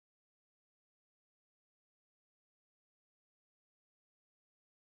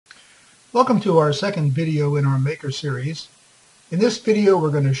Welcome to our second video in our Maker series. In this video we're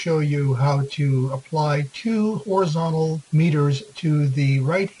going to show you how to apply two horizontal meters to the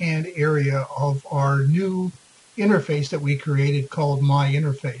right hand area of our new interface that we created called My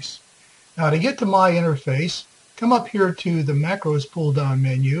Interface. Now to get to My Interface, come up here to the Macros pull down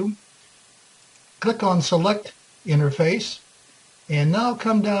menu, click on Select Interface, and now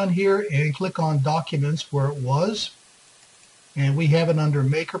come down here and click on Documents where it was, and we have it under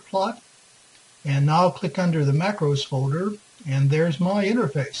MakerPlot. And now click under the Macros folder, and there's My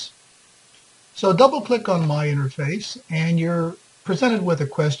Interface. So double click on My Interface, and you're presented with a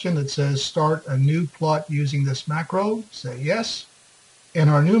question that says start a new plot using this macro. Say yes, and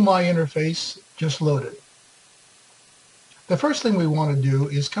our new My Interface just loaded. The first thing we want to do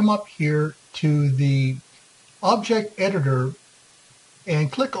is come up here to the Object Editor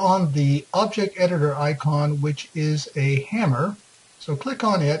and click on the Object Editor icon, which is a hammer. So click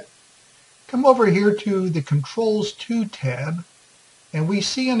on it. Come over here to the Controls 2 tab, and we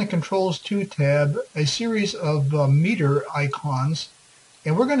see in the Controls 2 tab a series of meter icons,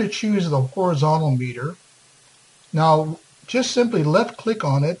 and we're going to choose the horizontal meter. Now just simply left click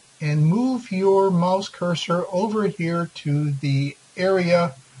on it and move your mouse cursor over here to the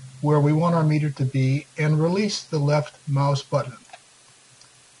area where we want our meter to be and release the left mouse button.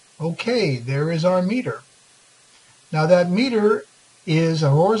 Okay, there is our meter. Now that meter is a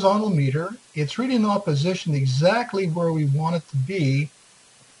horizontal meter. It's really not positioned exactly where we want it to be.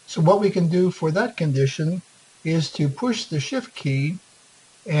 So what we can do for that condition is to push the Shift key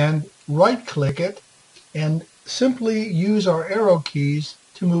and right click it and simply use our arrow keys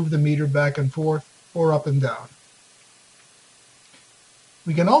to move the meter back and forth or up and down.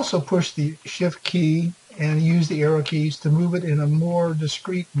 We can also push the Shift key and use the arrow keys to move it in a more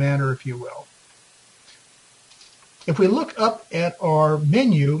discrete manner, if you will. If we look up at our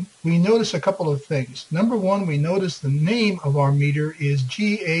menu, we notice a couple of things. Number one, we notice the name of our meter is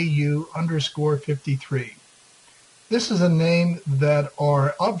GAU_53. This is a name that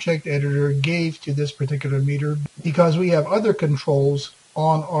our object editor gave to this particular meter because we have other controls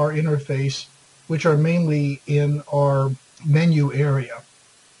on our interface which are mainly in our menu area.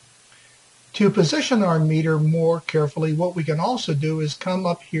 To position our meter more carefully, what we can also do is come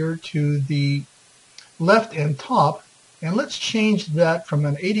up here to the left and top, and let's change that from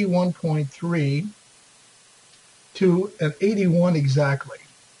an 81.3 to an 81 exactly.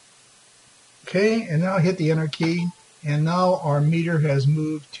 Okay, and now hit the enter key, and now our meter has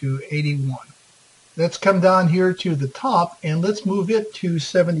moved to 81. Let's come down here to the top and let's move it to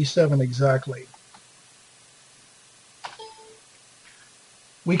 77 exactly.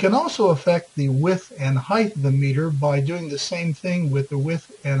 We can also affect the width and height of the meter by doing the same thing with the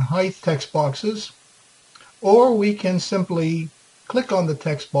width and height text boxes. Or we can simply click on the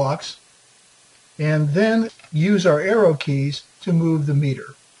text box and then use our arrow keys to move the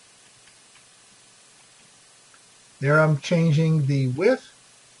meter. There I'm changing the width.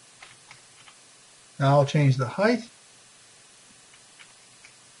 Now I'll change the height.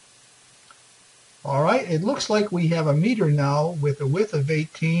 Alright, it looks like we have a meter now with a width of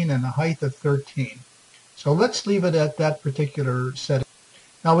 18 and a height of 13. So let's leave it at that particular setting.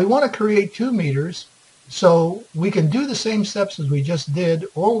 Now we want to create two meters. So we can do the same steps as we just did,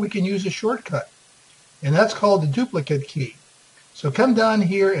 or we can use a shortcut, and that's called the duplicate key. So come down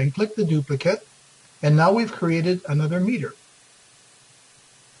here and click the duplicate, and now we've created another meter.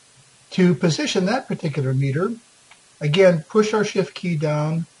 To position that particular meter, again, push our Shift key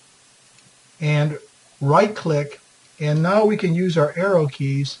down and right click, and now we can use our arrow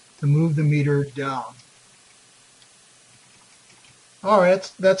keys to move the meter down.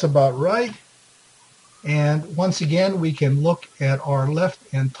 Alright, that's about right. And once again, we can look at our left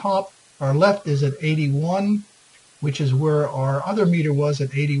and top. Our left is at 81, which is where our other meter was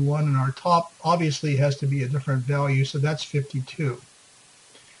at 81, and our top obviously has to be a different value, so that's 52.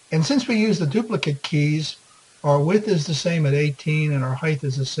 And since we use the duplicate keys, our width is the same at 18 and our height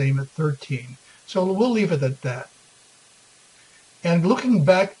is the same at 13. So we'll leave it at that. And looking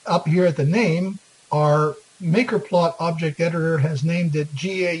back up here at the name, our MakerPlot object editor has named it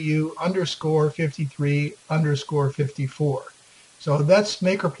GAU_53_54. So that's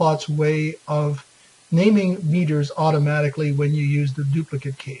MakerPlot's way of naming meters automatically when you use the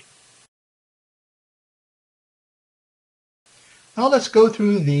duplicate key. Now let's go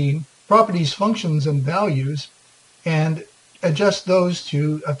through the properties, functions, and values and adjust those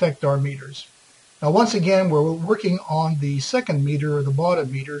to affect our meters. Now once again, we're working on the second meter or the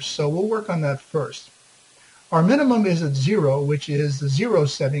bottom meter, so we'll work on that first. Our minimum is at 0, which is the 0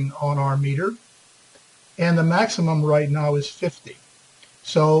 setting on our meter, and the maximum right now is 50.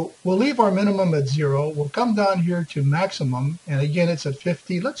 So we'll leave our minimum at 0. We'll come down here to maximum, and again it's at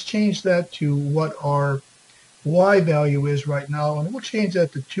 50. Let's change that to what our Y value is right now, and we'll change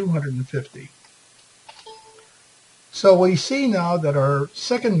that to 250. So we see now that our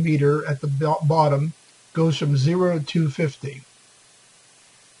second meter at the bottom goes from 0 to 250.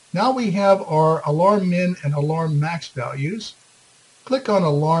 Now we have our alarm min and alarm max values. Click on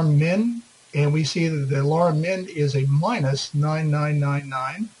alarm min, and we see that the alarm min is a minus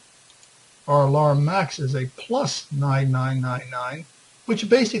 9999. Our alarm max is a plus 9999, which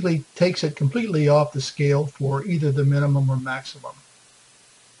basically takes it completely off the scale for either the minimum or maximum.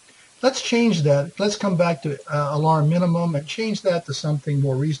 Let's change that. Let's come back to alarm minimum and change that to something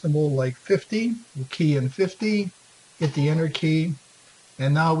more reasonable like 50. We'll key in 50, hit the enter key,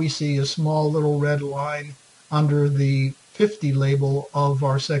 and now we see a small little red line under the 50 label of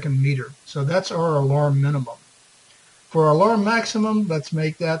our second meter. So that's our alarm minimum. For our alarm maximum, let's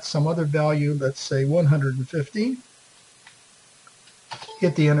make that some other value, let's say 150.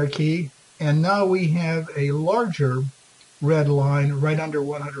 Hit the enter key, and now we have a larger red line right under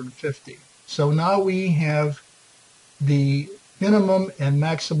 150. So now we have the minimum and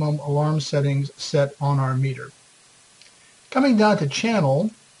maximum alarm settings set on our meter. Coming down to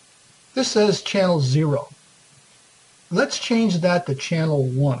channel, this says channel 0. Let's change that to channel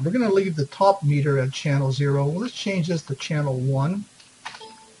 1. We're going to leave the top meter at channel 0. Let's change this to channel 1.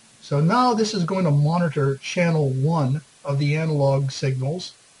 So now this is going to monitor channel 1 of the analog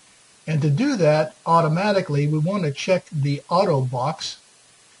signals. And to do that, automatically, we want to check the auto box.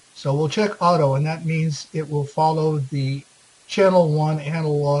 So we'll check auto, and that means it will follow the channel 1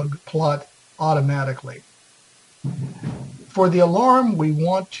 analog plot automatically. For the alarm, we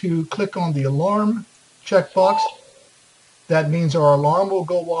want to click on the alarm checkbox. That means our alarm will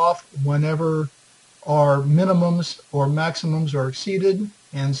go off whenever our minimums or maximums are exceeded.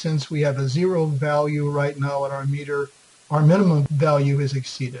 And since we have a 0 value right now at our meter, our minimum value is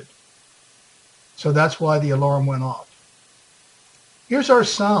exceeded. So that's why the alarm went off. Here's our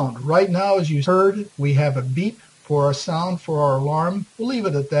sound. Right now, as you heard, we have a beep for our sound for our alarm. We'll leave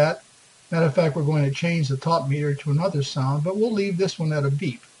it at that. Matter of fact, we're going to change the top meter to another sound, but we'll leave this one at a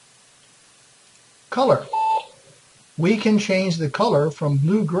beep. Color. We can change the color from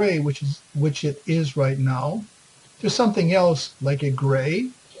blue-gray, which it is right now, to something else like a gray,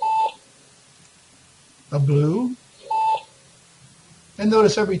 a blue. And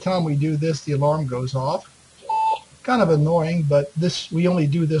notice every time we do this, the alarm goes off. Kind of annoying, but we only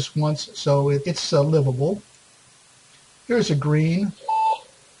do this once, so it's livable. Here's a green,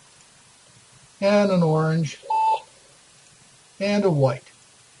 and an orange, and a white.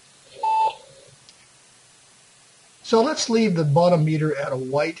 So let's leave the bottom meter at a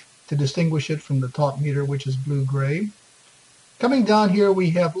white to distinguish it from the top meter, which is blue-gray. Coming down here, we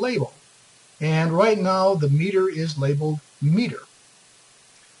have label. And right now, the meter is labeled meter.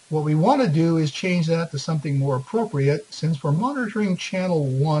 What we want to do is change that to something more appropriate. Since we're monitoring channel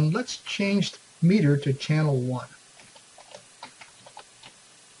 1, let's change meter to channel 1.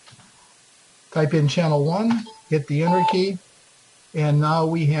 Type in channel 1, hit the enter key, and now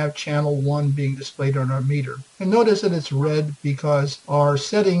we have channel 1 being displayed on our meter. And notice that it's red because our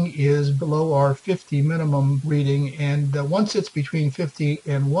setting is below our 50 minimum reading, and once it's between 50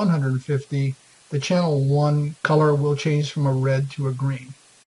 and 150, the channel 1 color will change from a red to a green.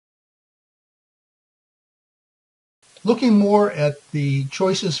 Looking more at the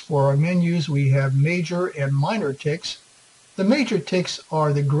choices for our menus, we have major and minor ticks. The major ticks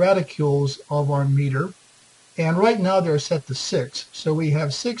are the graticules of our meter, and right now they're set to 6. So we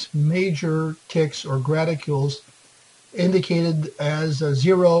have 6 major ticks or graticules indicated as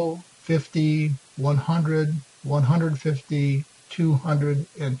 0, 50, 100, 150, 200,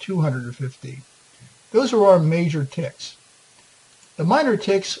 and 250. Those are our major ticks. The minor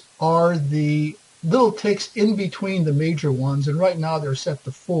ticks are the little ticks in between the major ones, and right now they're set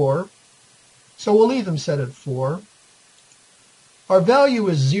to 4. So we'll leave them set at 4. Our value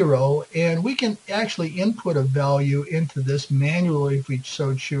is 0, and we can actually input a value into this manually if we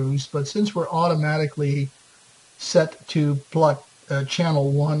so choose, but since we're automatically set to plot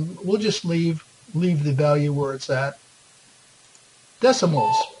channel 1, we'll just leave the value where it's at.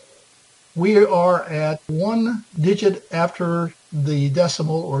 Decimals. We are at 1 digit after the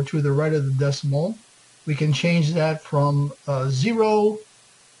decimal or to the right of the decimal. We can change that from 0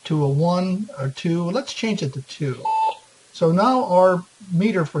 to a 1 or 2. Let's change it to 2. So now our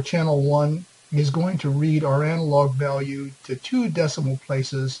meter for channel 1 is going to read our analog value to 2 decimal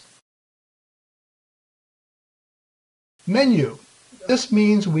places. Menu. This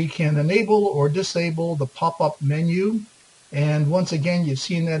means we can enable or disable the pop-up menu. And once again, you've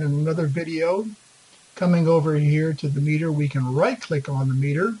seen that in another video. Coming over here to the meter, we can right-click on the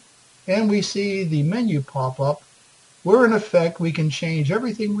meter, and we see the menu pop up, where in effect we can change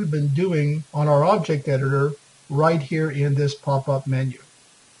everything we've been doing on our object editor right here in this pop-up menu.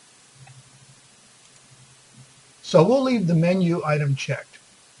 So we'll leave the menu item checked.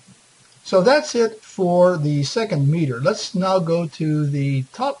 So that's it for the second meter. Let's now go to the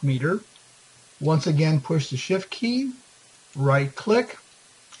top meter. Once again, push the Shift key, right-click,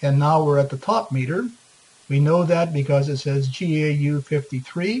 and now we're at the top meter. We know that because it says GAU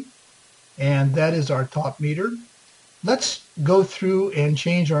 53, and that is our top meter. Let's go through and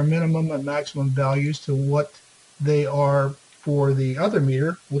change our minimum and maximum values to what they are for the other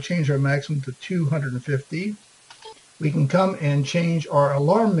meter. We'll change our maximum to 250. We can come and change our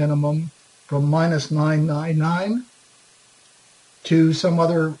alarm minimum from -999 to some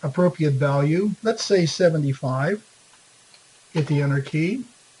other appropriate value. Let's say 75. Hit the Enter key.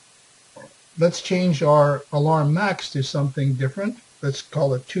 Let's change our alarm max to something different. Let's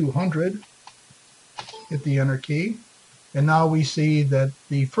call it 200. Hit the Enter key. And now we see that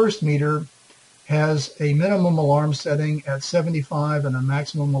the first meter has a minimum alarm setting at 75 and a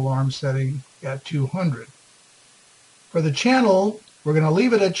maximum alarm setting at 200. For the channel, we're going to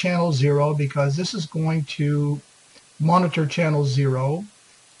leave it at channel 0 because this is going to monitor channel 0.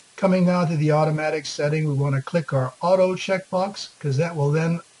 Coming down to the automatic setting, we want to click our auto checkbox because that will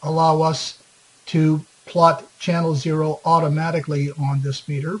then allow us to plot channel 0 automatically on this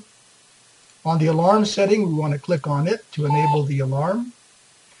meter. On the alarm setting, we want to click on it to enable the alarm.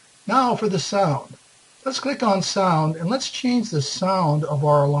 Now for the sound. Let's click on sound and let's change the sound of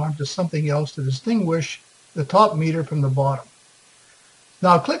our alarm to something else to distinguish the top meter from the bottom.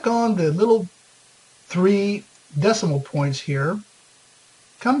 Now click on the little 3 decimal points here.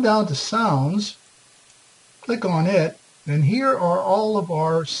 Come down to sounds, click on it, and here are all of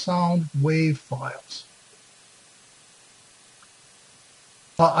our sound wave files.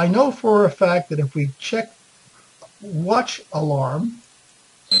 I know for a fact that if we check watch alarm,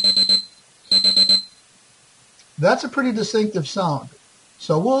 that's a pretty distinctive sound.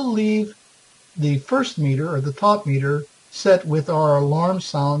 So we'll leave the first meter, or the top meter, set with our alarm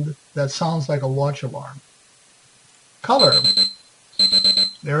sound that sounds like a watch alarm. Color.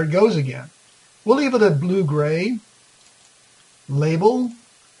 There it goes again. We'll leave it at blue-gray. Label.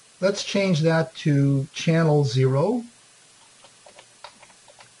 Let's change that to channel 0.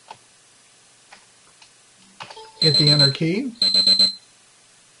 Hit the Enter key.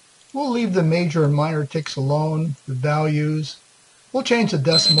 We'll leave the major and minor ticks alone, the values. We'll change the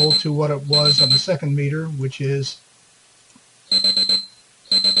decimal to what it was on the second meter, which is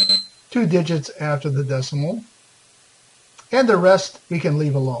 2 digits after the decimal. And the rest we can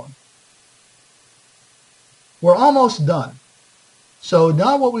leave alone. We're almost done. So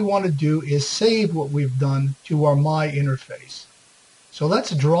now what we want to do is save what we've done to our My interface. So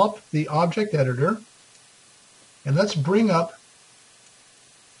let's drop the object editor and let's bring up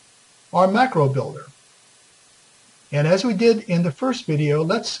our macro builder. And as we did in the first video,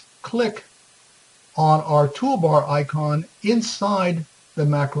 let's click on our toolbar icon inside the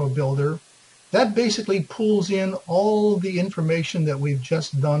macro builder. That basically pulls in all the information that we've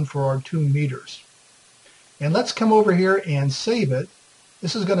just done for our 2 meters. And let's come over here and save it.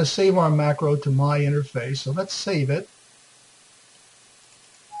 This is going to save our macro to My interface, so let's save it.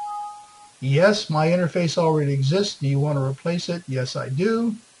 Yes, My interface already exists. Do you want to replace it? Yes, I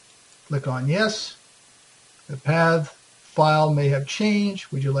do. Click on Yes. The path file may have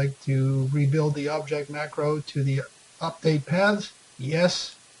changed. Would you like to rebuild the object macro to the update paths?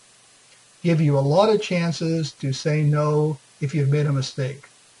 Yes. Give you a lot of chances to say no if you've made a mistake.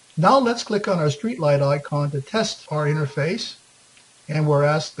 Now let's click on our streetlight icon to test our interface. And we're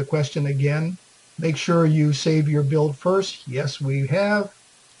asked the question again. Make sure you save your build first. Yes, we have.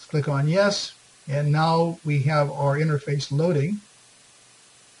 Let's click on Yes. And now we have our interface loading.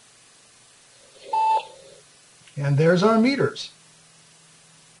 And there's our meters.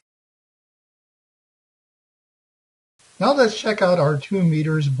 Now let's check out our 2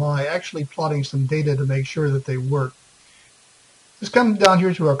 meters by actually plotting some data to make sure that they work. Let's come down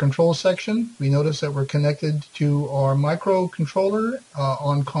here to our control section. We notice that we're connected to our microcontroller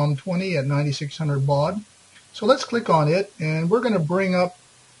on COM20 at 9600 baud. So let's click on it, and we're going to bring up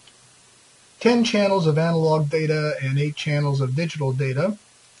 10 channels of analog data and 8 channels of digital data.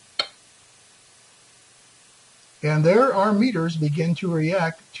 And there our meters begin to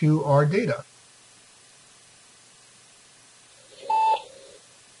react to our data.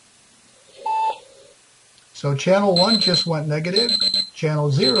 So channel 1 just went negative. Channel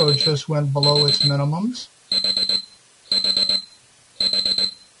 0 just went below its minimums.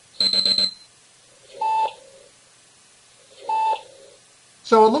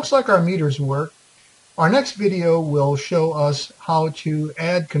 So it looks like our meters work. Our next video will show us how to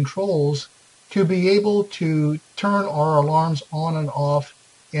add controls to be able to turn our alarms on and off,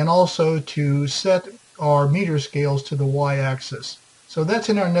 and also to set our meter scales to the y-axis. So that's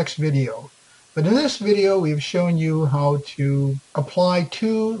in our next video. But in this video, we've shown you how to apply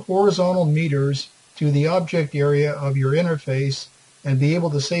two horizontal meters to the object area of your interface and be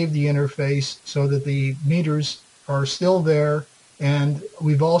able to save the interface so that the meters are still there, and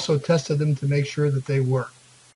we've also tested them to make sure that they work.